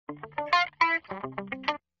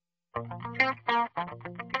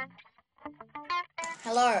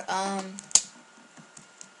Hello,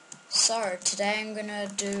 so today I'm gonna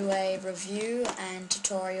do a review and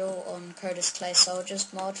tutorial on Kodas Clay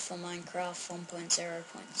Soldiers mod for Minecraft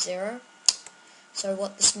 1.0.0. So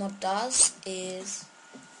what this mod does is,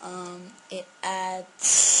 it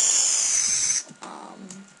adds,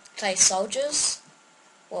 clay soldiers,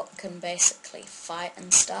 what can basically fight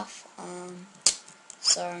and stuff.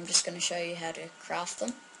 So I'm just gonna show you how to craft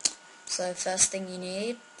them. So first thing you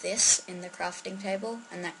need this in the crafting table,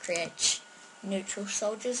 and that creates neutral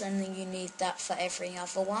soldiers, and then you need that for every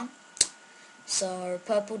other one. So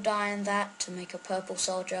purple dye in that to make a purple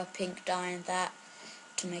soldier, pink dye in that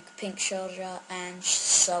to make a pink soldier, and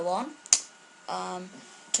so on.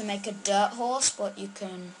 To make a dirt horse, what you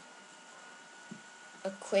can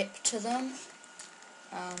equip to them,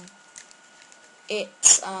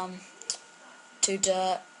 it's 2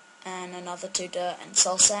 dirt and another 2 dirt and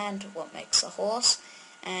soul sand, what makes a horse.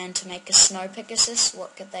 And to make a snow Pegasus,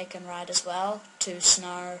 what they can ride as well, 2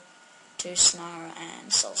 snow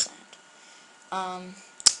and soul sand.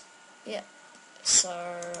 Yeah,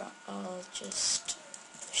 so I'll just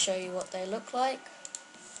show you what they look like.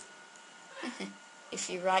 If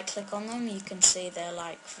you right click on them, you can see their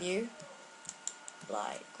like view,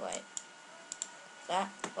 like, wait, that,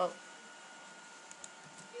 oh,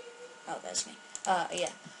 there's me. Yeah,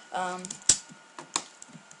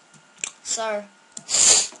 so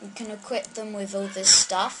you can equip them with all this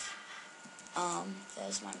stuff.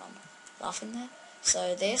 There's my mum laughing there.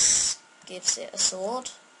 So this gives it a sword,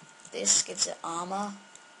 this gives it armor,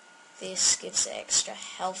 this gives it extra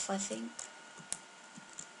health, I think.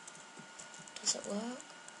 Does it work?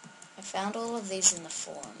 I found all of these in the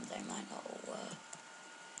forum, they might not all work.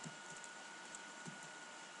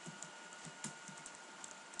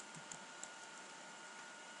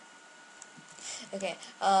 Okay,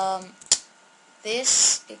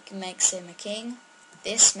 this, it makes him a king.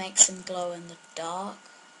 This makes him glow in the dark.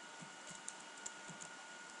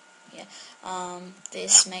 Yeah.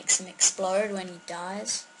 This makes him explode when he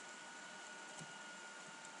dies.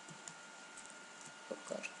 Oh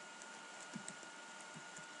god.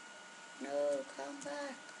 No, come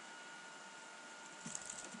back.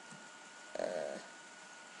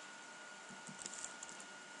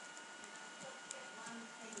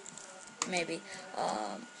 Maybe.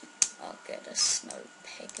 I'll get a snow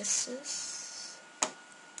Pegasus.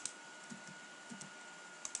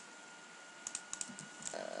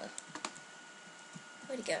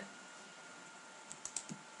 Where'd he go?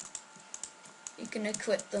 You can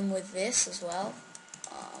equip them with this as well.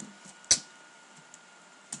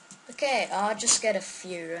 Okay, I'll just get a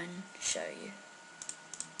few and show you.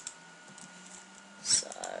 So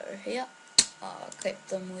here, I'll equip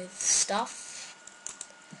them with stuff.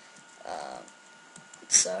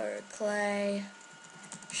 So clay,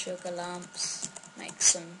 sugar lumps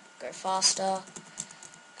makes them go faster.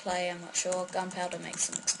 Clay, I'm not sure. Gunpowder makes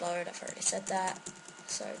them explode, I've already said that.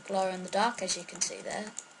 So glow in the dark, as you can see there.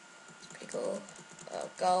 It's pretty cool.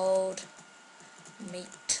 Gold,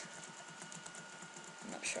 meat.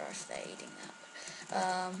 I'm not sure if they're eating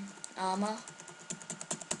that. Armor,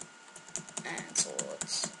 and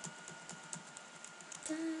swords.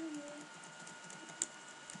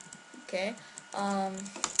 Okay. I'll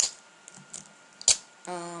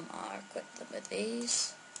equip them with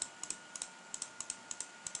these.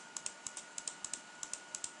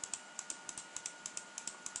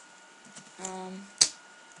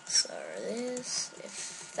 So this,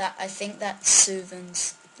 if that, I think that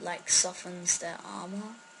soothes, like softens their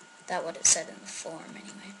armor. That's what it said in the forum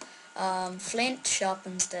anyway. Flint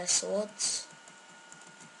sharpens their swords.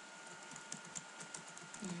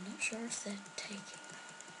 I'm not sure if they're taking that.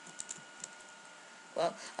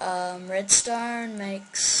 Well, redstone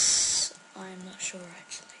makes, I'm not sure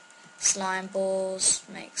actually. Slime balls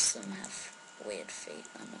makes them have weird feet,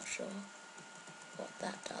 I'm not sure what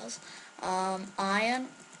that does. Iron,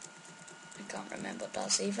 I can't remember what it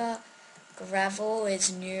does either. Gravel is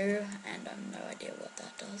new, and I have no idea what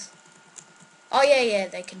that does. Oh yeah,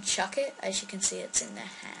 they can chuck it. As you can see, it's in their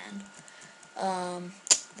hand.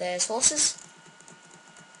 There's horses,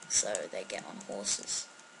 so they get on horses.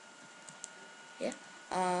 Yeah.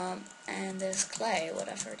 And there's clay, what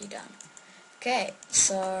I've already done. Okay,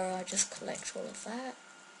 so I just collect all of that.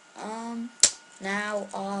 Now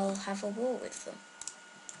I'll have a war with them.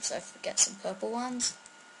 So if we get some purple ones,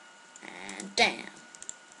 and damn,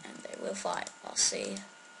 and they will fight. I'll see.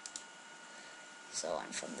 So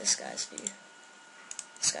I'm from this guy's view.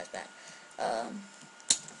 This guy's bad.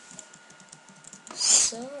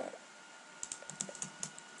 So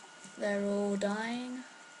they're all dying.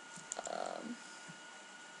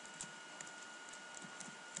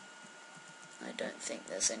 don't think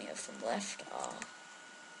there's any of them left. I'll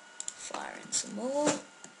fire in some more.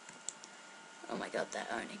 Oh my god, they're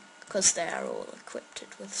only because they are all equipped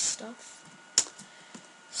with stuff.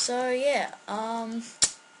 So yeah,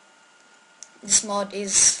 this mod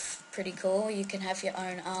is pretty cool. You can have your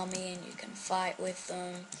own army and you can fight with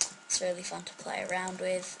them. It's really fun to play around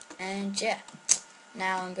with. And yeah,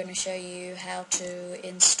 now I'm going to show you how to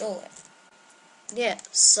install it. Yeah,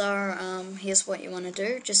 so here's what you want to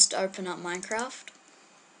do. Just open up Minecraft.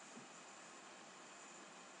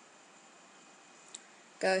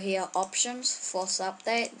 Go here, options, force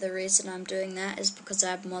update. The reason I'm doing that is because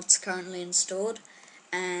I have mods currently installed,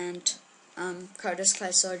 and Kodas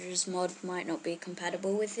Clay Soldiers mod might not be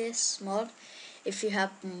compatible with this mod. If you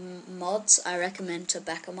have mods, I recommend to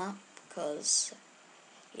back them up, because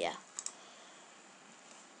yeah.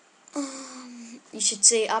 You should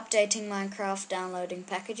see updating Minecraft downloading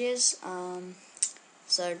packages.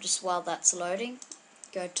 So just while that's loading,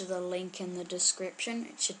 go to the link in the description.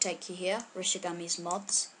 It should take you here, Risugami's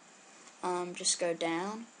mods. Just go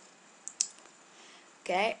down.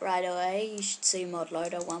 Okay, right away you should see mod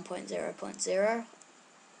loader 1.0.0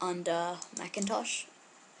 under Macintosh.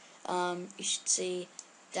 You should see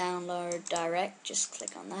download direct, just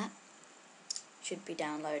click on that. Should be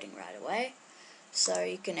downloading right away. So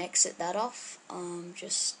you can exit that off,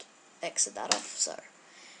 just exit that off. So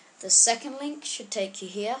the second link should take you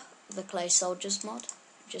here, the Clay Soldiers mod.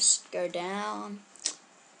 Just go down,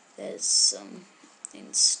 there's some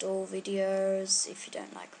install videos. If you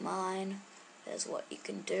don't like mine, there's what you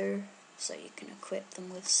can do. So you can equip them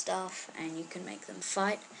with stuff and you can make them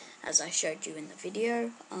fight, as I showed you in the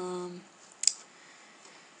video.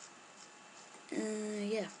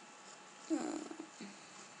 Yeah.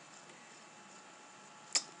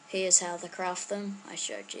 Here's how to craft them. I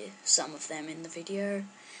showed you some of them in the video.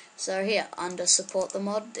 So here, under support the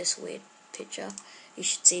mod, this weird picture, you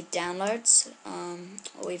should see downloads.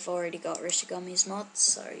 We've already got Risugami's mods,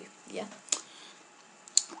 so yeah.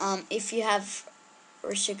 If you have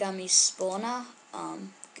Risugami's spawner,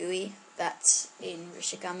 GUI, that's in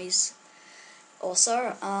Risugami's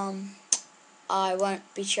also. I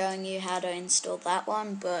won't be showing you how to install that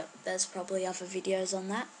one, but there's probably other videos on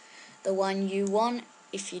that. The one you want,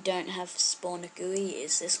 if you don't have spawner GUI,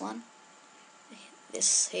 is this one.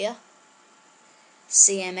 This here.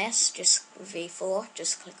 CMS, just V4,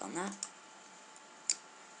 just click on that.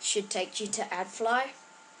 Should take you to AdFly.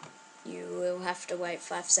 You will have to wait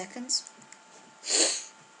 5 seconds.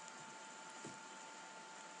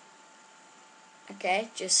 Okay,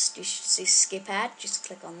 you should see skip ad, just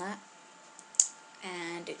click on that.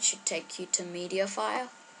 And it should take you to media file.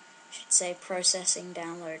 It should say processing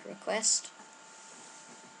download request.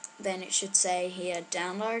 Then it should say here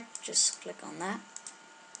download, just click on that.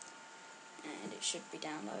 And it should be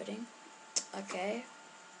downloading. Okay.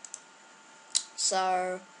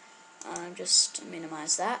 So, just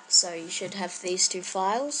minimize that. So you should have these two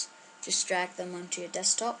files. Just drag them onto your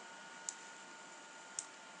desktop.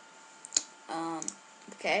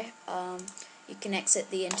 Okay. You can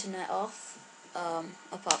exit the internet off,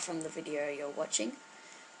 apart from the video you're watching.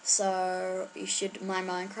 So you should, my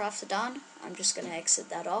Minecraft are done. I'm just going to exit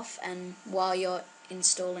that off, and while you're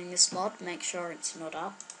installing this mod, make sure it's not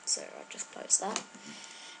up. So I'll just close that.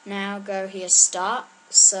 Now go here, start,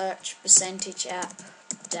 search percentage app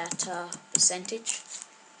data percentage.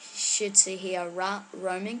 You should see here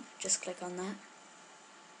roaming, just click on that.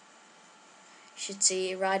 You should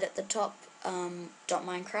see right at the top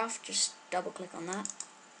 .minecraft, just double click on that.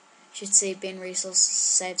 You should see bin resources,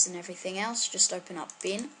 saves and everything else, just open up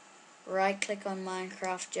bin. Right click on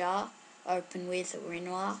Minecraft jar, open with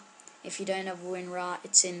winrar. If you don't have winrar,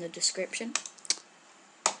 it's in the description.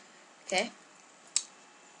 Okay.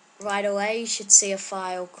 Right away you should see a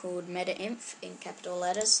file called metainf in capital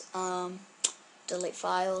letters. Delete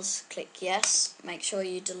files, click yes. Make sure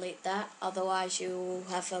you delete that, otherwise you will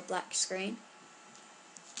have a black screen.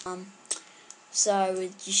 So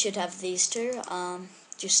you should have these two.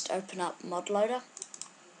 Just open up mod loader.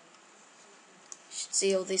 You should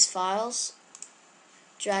see all these files.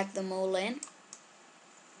 Drag them all in.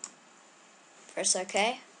 Press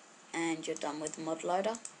OK, and you're done with mod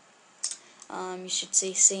loader. You should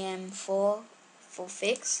see CM4 for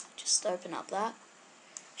fix. Just open up that.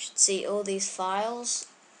 You should see all these files.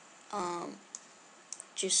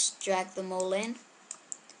 Just drag them all in,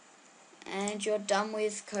 and you're done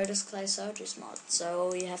with Kodas Clay Soldiers mod. So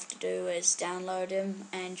all you have to do is download them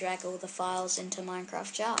and drag all the files into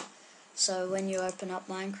Minecraft jar. So when you open up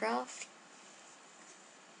Minecraft,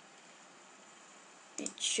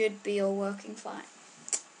 it should be all working fine.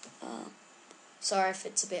 Sorry if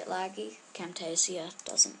it's a bit laggy. Camtasia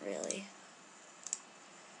doesn't really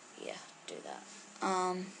yeah, do that.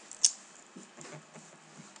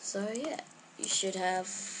 So yeah, you should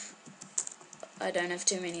have, I don't have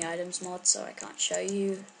too many items mods, so I can't show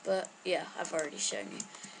you, but yeah, I've already shown you.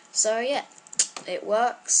 So yeah, it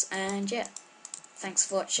works, and yeah, thanks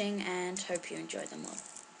for watching, and hope you enjoy the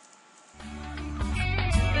mod.